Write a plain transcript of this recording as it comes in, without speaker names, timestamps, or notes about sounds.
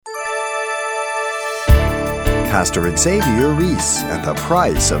Pastor Xavier Reese and the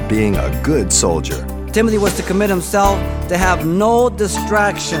price of being a good soldier. Timothy was to commit himself to have no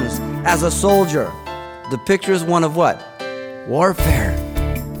distractions as a soldier. The picture is one of what? Warfare.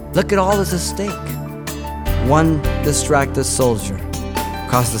 Look at all that's at stake. One distracted soldier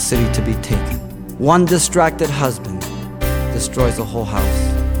caused the city to be taken. One distracted husband destroys a whole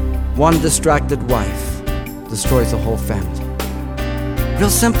house. One distracted wife destroys a whole family. Real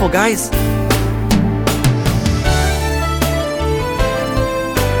simple, guys.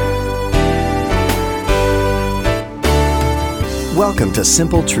 Welcome to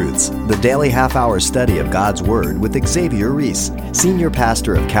Simple Truths, the daily half-hour study of God's Word with Xavier Reese, Senior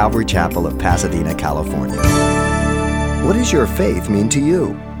Pastor of Calvary Chapel of Pasadena, California. What does your faith mean to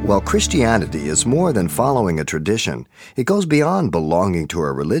you? Well, Christianity is more than following a tradition. It goes beyond belonging to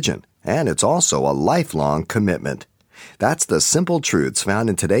a religion, and it's also a lifelong commitment. That's the simple truths found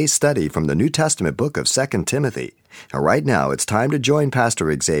in today's study from the New Testament book of 2 Timothy. And right now, it's time to join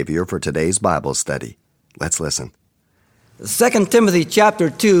Pastor Xavier for today's Bible study. Let's listen. 2 Timothy chapter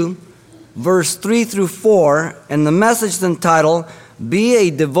 2, verse 3 through 4, and the message is entitled, Be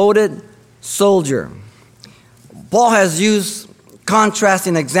a Devoted Soldier. Paul has used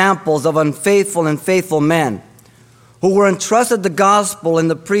contrasting examples of unfaithful and faithful men who were entrusted the gospel in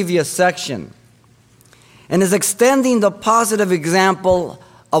the previous section, and is extending the positive example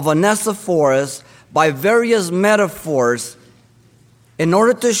of Onesiphorus by various metaphors in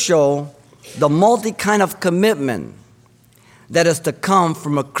order to show the multi-kind of commitment that is to come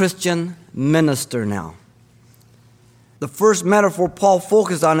from a Christian minister now. The first metaphor Paul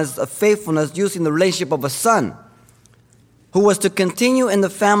focused on is a faithfulness using the relationship of a son who was to continue in the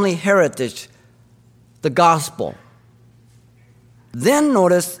family heritage, the gospel. Then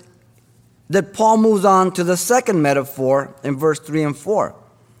notice that Paul moves on to the second metaphor in verse 3 and 4,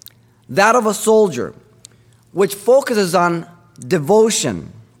 that of a soldier, which focuses on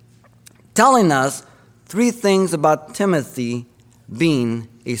devotion, telling us three things about Timothy being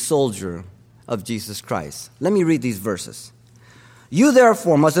a soldier of Jesus Christ. Let me read these verses. You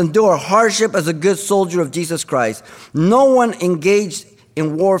therefore must endure hardship as a good soldier of Jesus Christ. No one engaged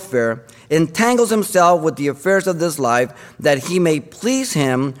in warfare entangles himself with the affairs of this life, that he may please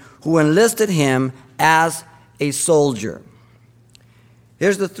him who enlisted him as a soldier.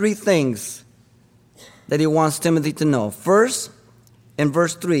 Here's the three things that he wants Timothy to know. First, in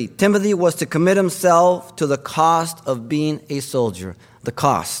verse 3, Timothy was to commit himself to the cost of being a soldier. The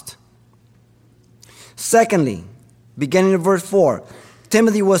cost. Secondly, beginning in verse 4,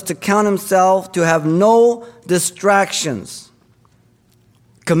 Timothy was to count himself to have no distractions.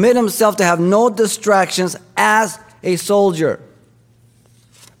 Commit himself to have no distractions as a soldier.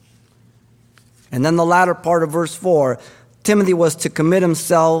 And then the latter part of verse 4, Timothy was to commit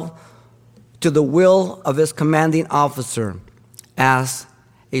himself to the will of his commanding officer as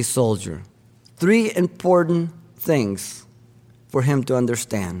a soldier. Three important things for him to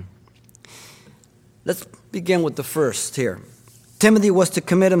understand. Let's begin with the first here. Timothy was to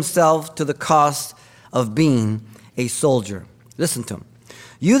commit himself to the cost of being a soldier. Listen to him.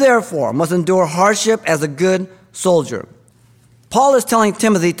 You therefore must endure hardship as a good soldier. Paul is telling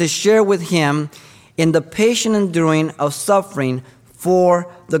Timothy to share with him in the patient enduring of suffering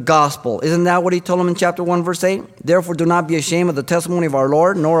for the gospel. Isn't that what he told him in chapter 1, verse 8? Therefore, do not be ashamed of the testimony of our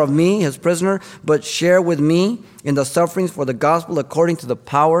Lord, nor of me, his prisoner, but share with me in the sufferings for the gospel according to the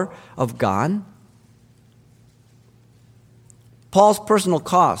power of God. Paul's personal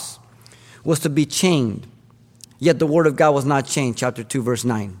cost was to be chained, yet the word of God was not chained, chapter 2, verse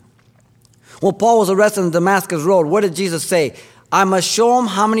 9. When Paul was arrested on the Damascus road, what did Jesus say? I must show him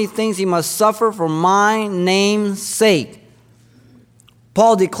how many things he must suffer for my name's sake.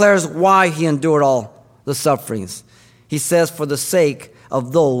 Paul declares why he endured all the sufferings. He says, for the sake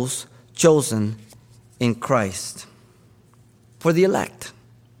of those chosen in Christ. For the elect,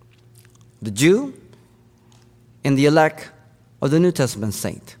 the Jew and the elect of the New Testament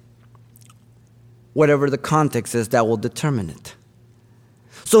saint. Whatever the context is, that will determine it.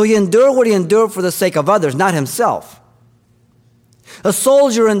 So he endured what he endured for the sake of others, not himself. A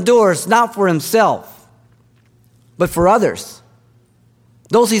soldier endures not for himself, but for others.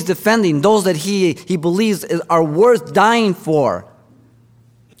 Those he's defending, those that he believes are worth dying for.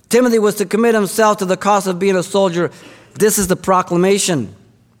 Timothy was to commit himself to the cost of being a soldier. This is the proclamation.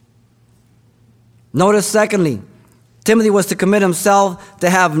 Notice, secondly, Timothy was to commit himself to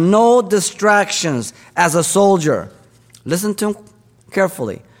have no distractions as a soldier. Listen to him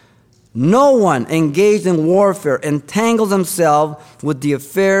carefully. No one engaged in warfare entangles himself with the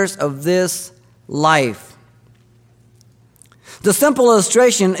affairs of this life. The simple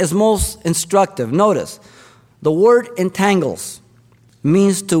illustration is most instructive. Notice, The word entangles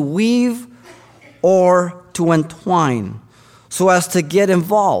means to weave or to entwine so as to get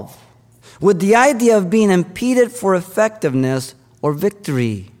involved, with the idea of being impeded for effectiveness or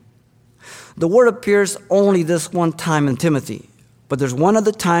victory. The word appears only this one time in Timothy, but there's one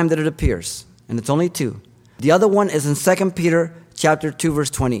other time that it appears, and it's only two. The other one is in 2 Peter chapter 2, verse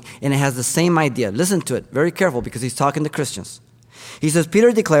 20, and it has the same idea. Listen to it, very careful, because he's talking to Christians. He says,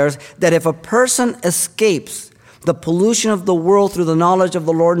 Peter declares that if a person escapes the pollution of the world through the knowledge of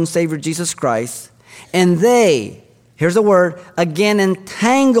the Lord and Savior Jesus Christ, and they, here's the word, again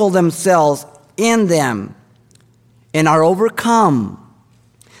entangle themselves in them and are overcome,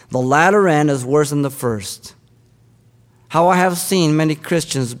 the latter end is worse than the first. How I have seen many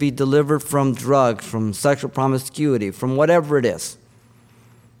Christians be delivered from drugs, from sexual promiscuity, from whatever it is.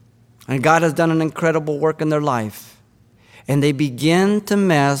 And God has done an incredible work in their life. And they begin to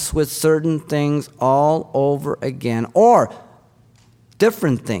mess with certain things all over again, or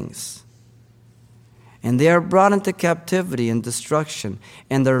different things. And they are brought into captivity and destruction.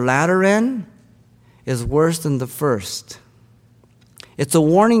 And their latter end is worse than the first. It's a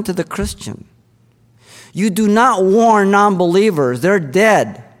warning to the Christian. You do not warn non-believers. They're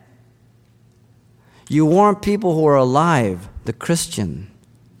dead. You warn people who are alive, the Christian.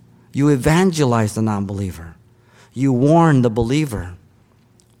 You evangelize the non-believer. You warn the believer.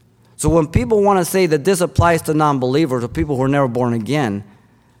 So when people want to say that this applies to non-believers or people who are never born again,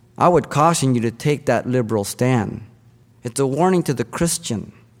 I would caution you to take that liberal stand. It's a warning to the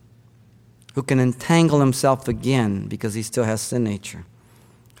Christian who can entangle himself again because he still has sin nature.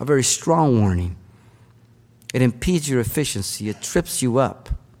 A very strong warning. It impedes your efficiency. It trips you up.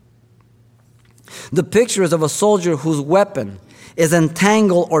 The picture is of a soldier whose weapon is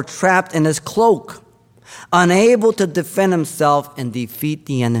entangled or trapped in his cloak, unable to defend himself and defeat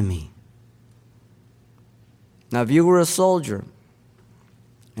the enemy. Now, if you were a soldier,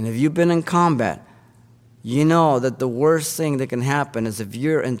 and if you've been in combat, you know that the worst thing that can happen is if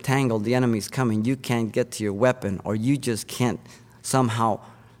you're entangled, the enemy's coming, you can't get to your weapon, or you just can't somehow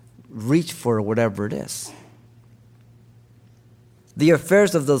reach for whatever it is. The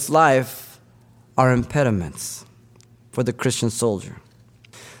affairs of this life are impediments for the Christian soldier.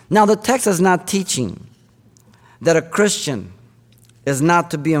 Now, the text is not teaching that a Christian is not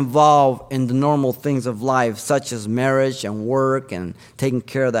to be involved in the normal things of life, such as marriage and work and taking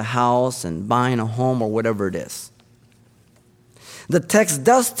care of the house and buying a home or whatever it is. The text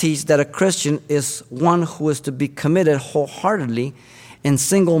does teach that a Christian is one who is to be committed wholeheartedly and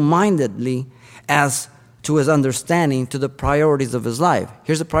single-mindedly as to his understanding to the priorities of his life.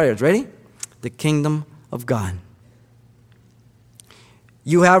 Here's the priorities. Ready? The kingdom of God.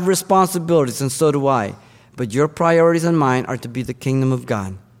 You have responsibilities, and so do I. But your priorities and mine are to be the kingdom of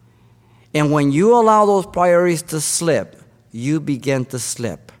God. And when you allow those priorities to slip, you begin to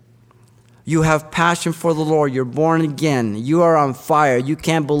slip. You have passion for the Lord. You're born again. You are on fire. You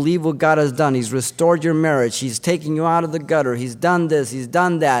can't believe what God has done. He's restored your marriage. He's taken you out of the gutter. He's done this. He's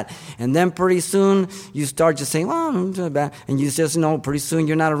done that. And then pretty soon you start just saying, well, I'm doing bad. And you just know pretty soon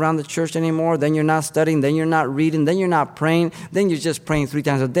you're not around the church anymore. Then you're not studying. Then you're not reading. Then you're not praying. Then you're just praying 3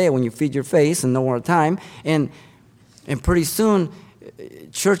 times a day when you feed your face and no more time. And pretty soon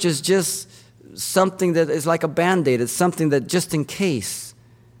church is just something that is like a Band-Aid. It's something that just in case.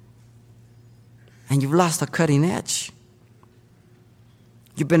 And you've lost the cutting edge.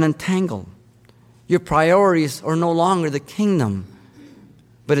 You've been entangled. Your priorities are no longer the kingdom,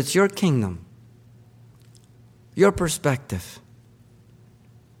 but it's your kingdom, your perspective.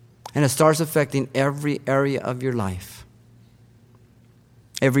 And it starts affecting every area of your life,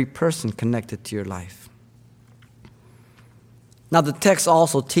 every person connected to your life. Now, the text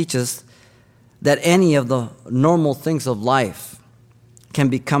also teaches that any of the normal things of life can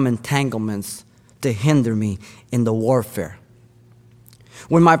become entanglements to hinder me in the warfare.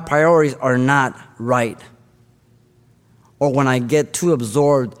 When my priorities are not right, or when I get too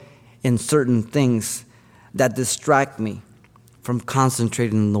absorbed in certain things that distract me from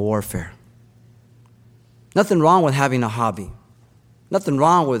concentrating in the warfare. Nothing wrong with having a hobby. Nothing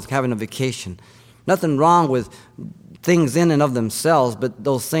wrong with having a vacation. Nothing wrong with things in and of themselves, but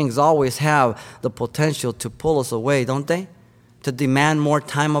those things always have the potential to pull us away, don't they? To demand more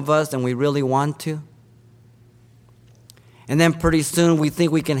time of us than we really want to. And then pretty soon we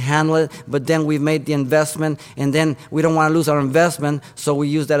think we can handle it, but then we've made the investment, and then we don't want to lose our investment, so we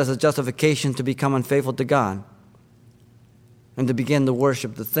use that as a justification to become unfaithful to God and to begin to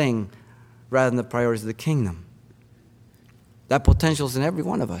worship the thing rather than the priorities of the kingdom. That potential is in every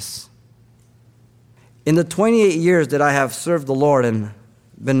one of us. In the 28 years that I have served the Lord and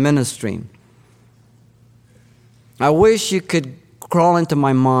been ministering, I wish you could crawl into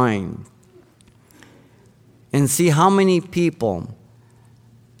my mind and see how many people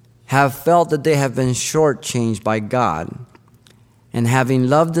have felt that they have been shortchanged by God, and having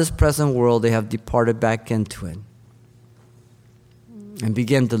loved this present world, they have departed back into it and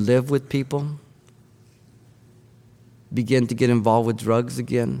begin to live with people, begin to get involved with drugs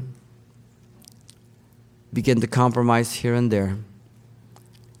again, begin to compromise here and there.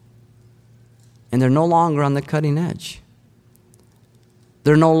 And they're no longer on the cutting edge.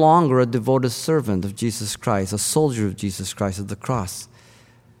 They're no longer a devoted servant of Jesus Christ, a soldier of Jesus Christ of the cross.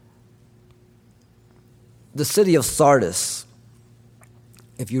 The city of Sardis,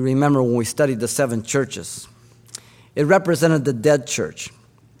 if you remember when we studied the 7 churches, it represented the dead church.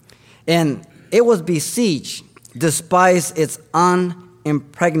 And it was besieged despite its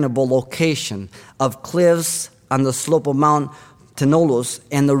unimpregnable location of cliffs on the slope of Mount Tinolus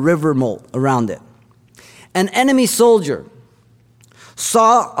and the river moat around it. An enemy soldier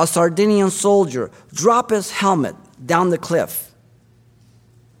saw a Sardinian soldier drop his helmet down the cliff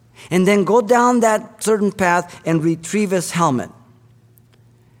and then go down that certain path and retrieve his helmet.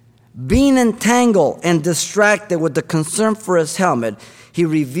 Being entangled and distracted with the concern for his helmet, he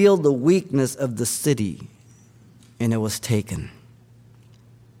revealed the weakness of the city, and it was taken.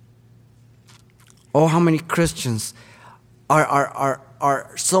 Oh, how many Christians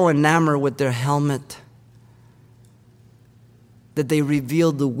are so enamored with their helmet that they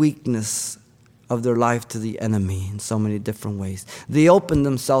reveal the weakness of their life to the enemy in so many different ways. They open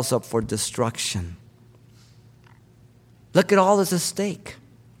themselves up for destruction. Look at all that's at stake.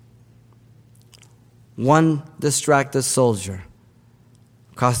 One distracted soldier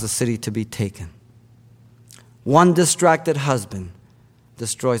caused the city to be taken. One distracted husband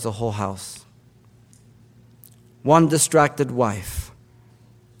destroys the whole house. One distracted wife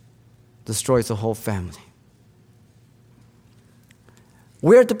destroys the whole family.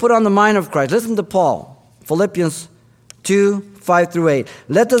 We're to put on the mind of Christ. Listen to Paul, Philippians 2:5-8.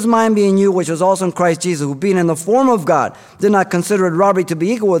 Let this mind be in you, which was also in Christ Jesus, who being in the form of God, did not consider it robbery to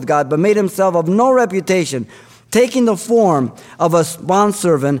be equal with God, but made himself of no reputation, taking the form of a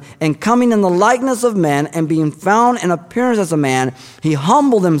bondservant, and coming in the likeness of man, and being found in appearance as a man, he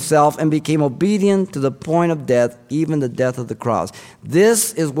humbled himself and became obedient to the point of death, even the death of the cross.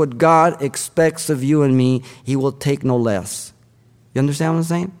 This is what God expects of you and me. He will take no less. You understand what I'm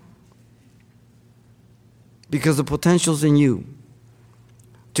saying? Because the potential's in you.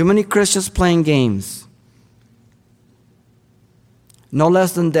 Too many Christians playing games. No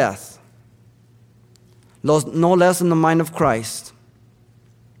less than death. No less than the mind of Christ.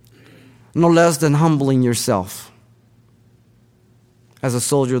 No less than humbling yourself as a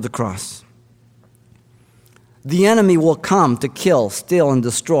soldier of the cross. The enemy will come to kill, steal, and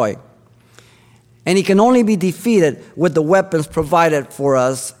destroy. And he can only be defeated with the weapons provided for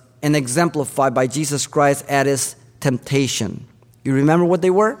us and exemplified by Jesus Christ at his temptation. You remember what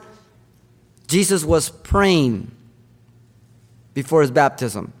they were? Jesus was praying before his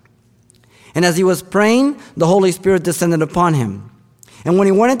baptism. And as he was praying, the Holy Spirit descended upon him. And when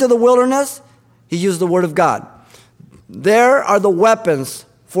he went into the wilderness, he used the Word of God. There are the weapons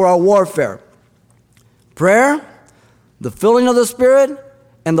for our warfare: prayer, the filling of the Spirit,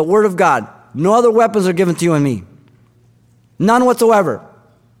 and the Word of God. No other weapons are given to you and me. None whatsoever.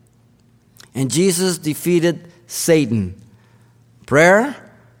 And Jesus defeated Satan. Prayer,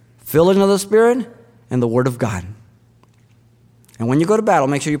 filling of the Spirit, and the Word of God. And when you go to battle,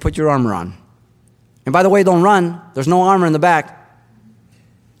 make sure you put your armor on. And by the way, don't run. There's no armor in the back.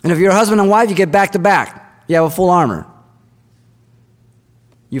 And if you're a husband and wife, you get back to back. You have a full armor.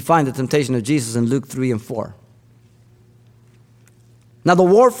 You find the temptation of Jesus in Luke 3 and 4. Now, the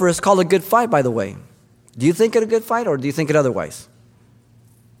warfare is called a good fight, by the way. Do you think it a good fight, or do you think it otherwise?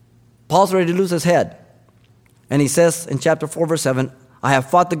 Paul's ready to lose his head. And he says in chapter 4, verse 7, I have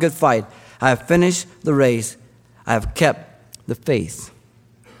fought the good fight. I have finished the race. I have kept the faith.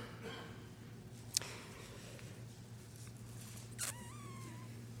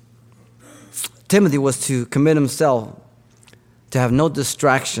 Timothy was to commit himself to have no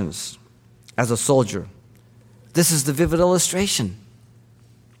distractions as a soldier. This is the vivid illustration.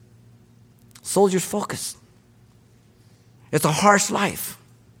 Soldiers focused. It's a harsh life.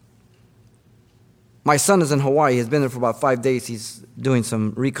 My son is in Hawaii. He's been there for about 5 days. He's doing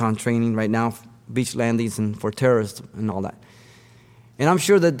some recon training right now, beach landings and for terrorists and all that. And I'm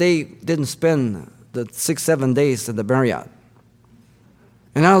sure that they didn't spend the 6-7 days at the Marriott.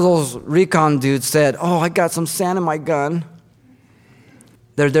 And now those recon dudes said, oh, I got some sand in my gun.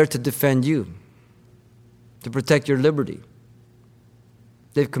 They're there to defend you, to protect your liberty.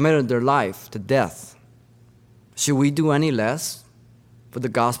 They've committed their life to death, Should we do any less for the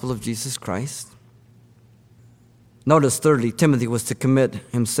gospel of Jesus Christ? Notice, thirdly, Timothy was to commit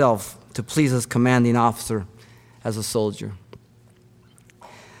himself to please his commanding officer as a soldier,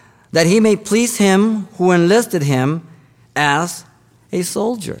 that he may please him who enlisted him as a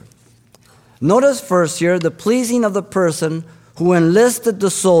soldier. Notice first here, the pleasing of the person who enlisted the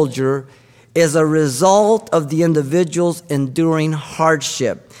soldier is a result of the individual's enduring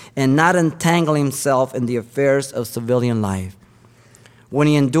hardship and not entangling himself in the affairs of civilian life. When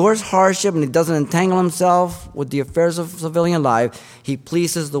he endures hardship and he doesn't entangle himself with the affairs of civilian life, he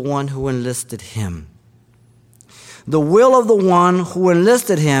pleases the one who enlisted him. The will of the one who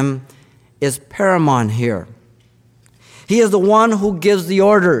enlisted him is paramount here. He is the one who gives the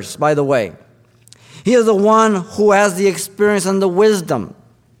orders, by the way. He is the one who has the experience and the wisdom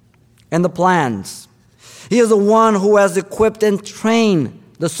and the plans. He is the one who has equipped and trained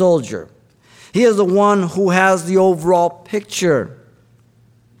the soldier. He is the one who has the overall picture.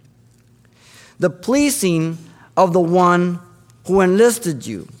 The pleasing of the one who enlisted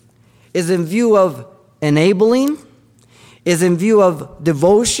you is in view of enabling, is in view of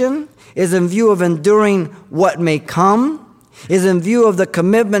devotion, is in view of enduring what may come, is in view of the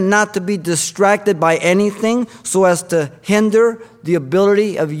commitment not to be distracted by anything so as to hinder the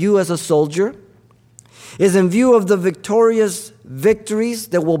ability of you as a soldier, is in view of the victorious victories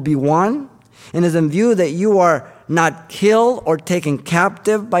that will be won, and is in view that you are not killed or taken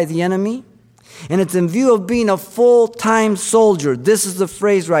captive by the enemy, and it's in view of being a full-time soldier. This is the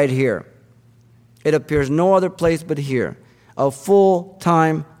phrase right here. It appears no other place but here. A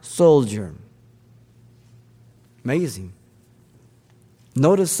full-time soldier. Amazing.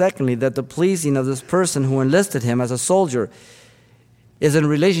 Notice, secondly, that the pleasing of this person who enlisted him as a soldier is in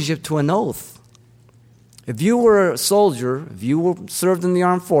relationship to an oath. If you were a soldier, if you were served in the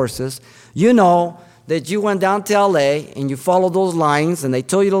armed forces, you know that you went down to L.A. and you followed those lines and they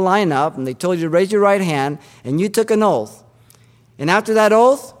told you to line up and they told you to raise your right hand and you took an oath. And after that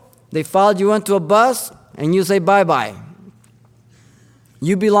oath, they followed you into a bus and you say bye-bye.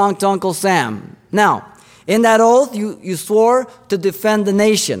 You belong to Uncle Sam. Now, in that oath, you swore to defend the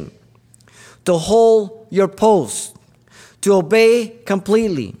nation, to hold your post, to obey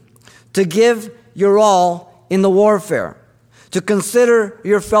completely, to give your all in the warfare, to consider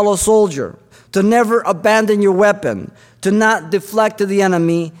your fellow soldier, to never abandon your weapon, to not deflect to the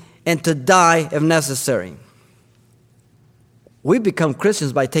enemy, and to die if necessary. We become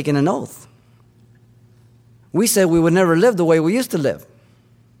Christians by taking an oath. We said we would never live the way we used to live.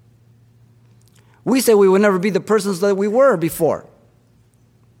 We said we would never be the persons that we were before.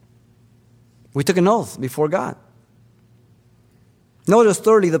 We took an oath before God. Notice,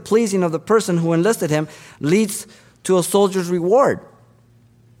 thirdly, the pleasing of the person who enlisted him leads to a soldier's reward.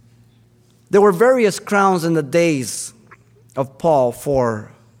 There were various crowns in the days of Paul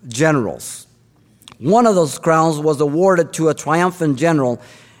for generals. One of those crowns was awarded to a triumphant general,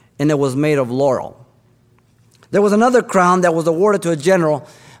 and it was made of laurel. There was another crown that was awarded to a general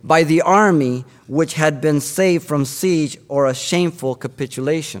by the army which had been saved from siege or a shameful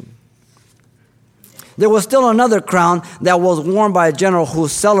capitulation. There was still another crown that was worn by a general who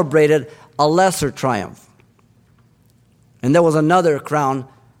celebrated a lesser triumph. And there was another crown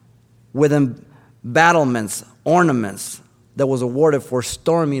with embattlements, ornaments, that was awarded for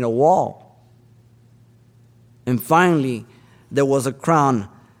storming a wall. And finally, there was a crown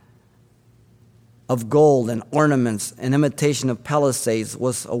of gold and ornaments, an imitation of palisades,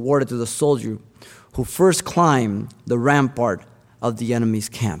 was awarded to the soldier who first climbed the rampart of the enemy's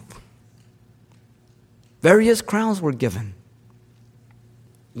camp. Various crowns were given.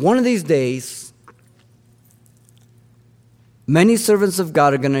 One of these days, many servants of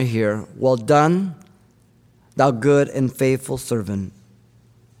God are going to hear, "Well done, thou good and faithful servant.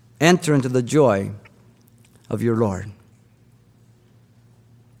 Enter into the joy of your Lord."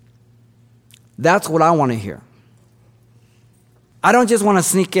 That's what I want to hear. I don't just want to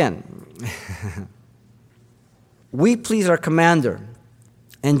sneak in. We please our commander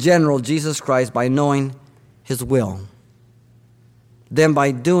and general, Jesus Christ, by knowing his will, then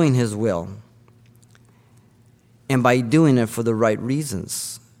by doing his will, and by doing it for the right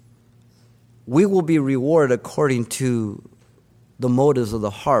reasons. We will be rewarded according to the motives of the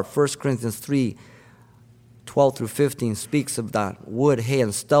heart. 1 Corinthians 3:12 through 15 speaks of that wood, hay,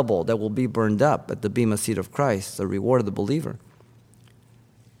 and stubble that will be burned up at the bema seat of Christ, the reward of the believer.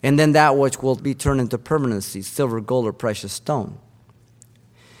 And then that which will be turned into permanency, silver, gold, or precious stone.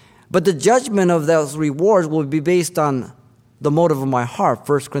 But the judgment of those rewards will be based on the motive of my heart,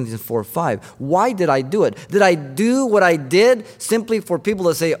 1 Corinthians 4:5. Why did I do it? Did I do what I did simply for people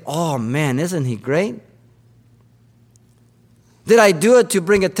to say, "Oh man, isn't he great?" Did I do it to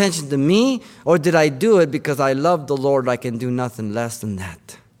bring attention to me, or did I do it because I love the Lord? I can do nothing less than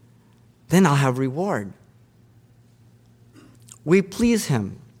that. Then I'll have reward. We please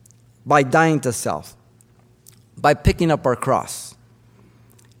Him by dying to self, by picking up our cross,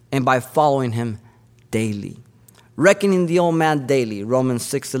 and by following Him daily. Reckoning the old man daily, Romans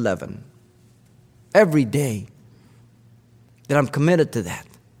 6:11. Every day that I'm committed to that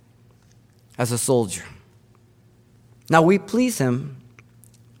as a soldier. Now we please Him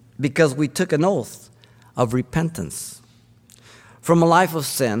because we took an oath of repentance from a life of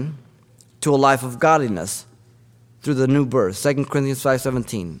sin to a life of godliness through the new birth. 2 Corinthians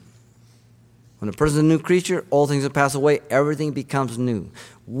 5:17. When a person is a new creature, all things have passed away, everything becomes new.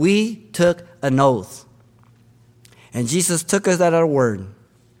 We took an oath. And Jesus took us at our word.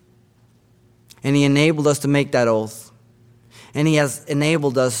 And He enabled us to make that oath. And He has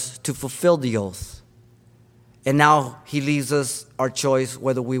enabled us to fulfill the oath. And now He leaves us our choice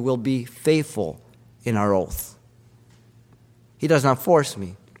whether we will be faithful in our oath. He does not force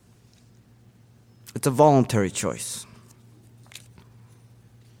me. It's a voluntary choice.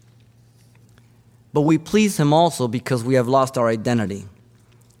 But we please Him also because we have lost our identity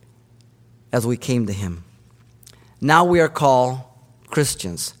as we came to Him. Now we are called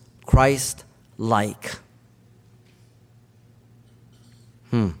Christians, Christ-like.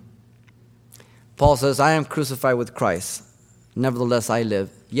 Paul says, I am crucified with Christ. Nevertheless I live,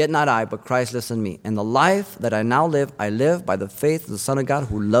 yet not I, but Christ lives in me. And the life that I now live, I live by the faith of the Son of God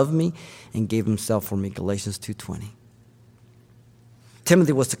who loved me and gave Himself for me. Galatians 2:20.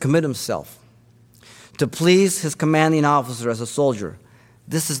 Timothy was to commit himself to please his commanding officer as a soldier.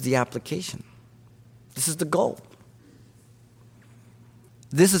 This is the application. This is the goal.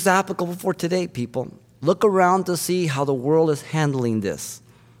 This is applicable for today, people. Look around to see how the world is handling this.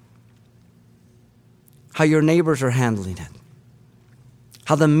 How your neighbors are handling it.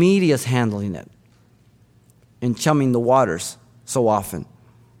 How the media is handling it. And chumming the waters so often.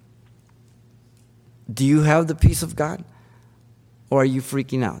 Do you have the peace of God? Or are you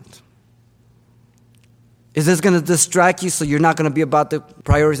freaking out? Is this going to distract you so you're not going to be about the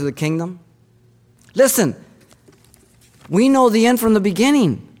priorities of the kingdom? Listen, we know the end from the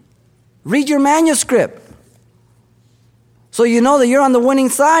beginning. Read your manuscript so you know that you're on the winning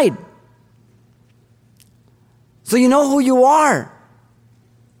side. So you know who you are.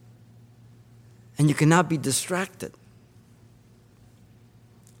 And you cannot be distracted.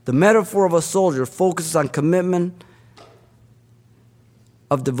 The metaphor of a soldier focuses on commitment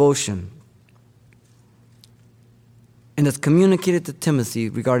of devotion. And it's communicated to Timothy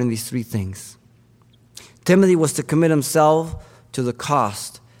regarding these three things. Timothy was to commit himself to the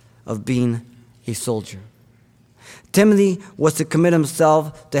cost of being a soldier. Timothy was to commit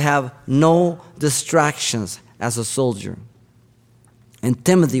himself to have no distractions as a soldier. And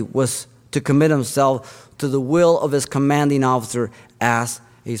Timothy was to commit himself to the will of his commanding officer as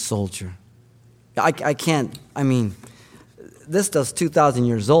a soldier. This stuff's 2,000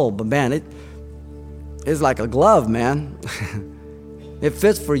 years old, but man, it's like a glove, man. It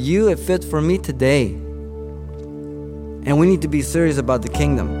fits for you, it fits for me today. And we need to be serious about the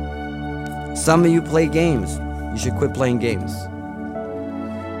kingdom. Some of you play games. You should quit playing games.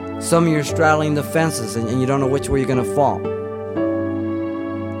 Some of you are straddling the fences and you don't know which way you're going to fall.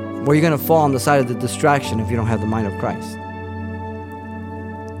 Well, you're going to fall on the side of the distraction if you don't have the mind of Christ.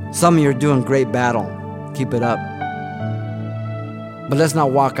 Some of you are doing great battle. Keep it up. But let's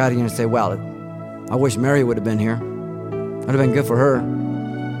not walk out of here and say, well, I wish Mary would have been here. That would have been good for her.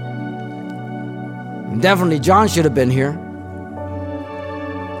 And definitely John should have been here.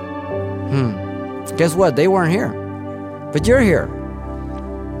 Guess what? They weren't here. But you're here.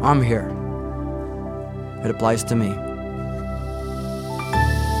 I'm here. It applies to me.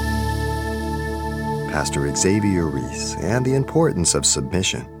 Pastor Xavier Reese and the importance of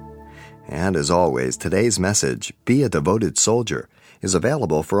submission. And as always, today's message, Be a Devoted Soldier, is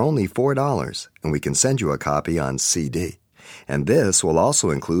available for only $4, and we can send you a copy on CD. And this will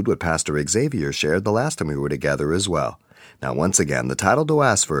also include what Pastor Xavier shared the last time we were together as well. Now, once again, the title to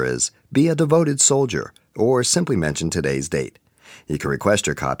ask for is Be a Devoted Soldier, or simply mention today's date. You can request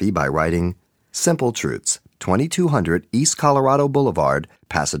your copy by writing Simple Truths, 2200 East Colorado Boulevard,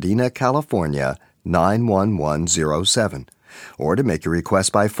 Pasadena, California, 91107. Or to make your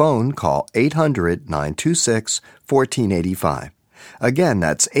request by phone, call 800-926-1485. Again,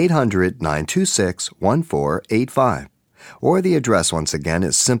 that's 800-926-1485. Or the address once again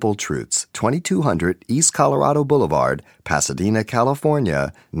is Simple Truths, 2200 East Colorado Boulevard, Pasadena,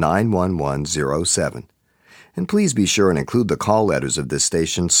 California, 91107. And please be sure and include the call letters of this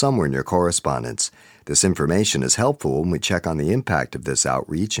station somewhere in your correspondence. This information is helpful when we check on the impact of this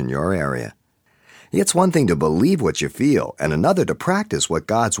outreach in your area. It's one thing to believe what you feel, and another to practice what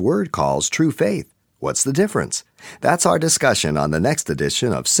God's Word calls true faith. What's the difference? That's our discussion on the next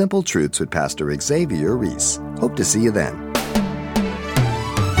edition of Simple Truths with Pastor Xavier Reese. Hope to see you then.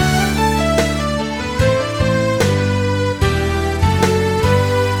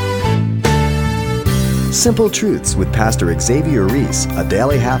 Simple Truths with Pastor Xavier Reese, a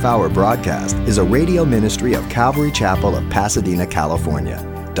daily half-hour broadcast, is a radio ministry of Calvary Chapel of Pasadena, California.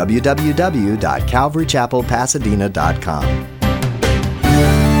 www.calvarychapelpasadena.com.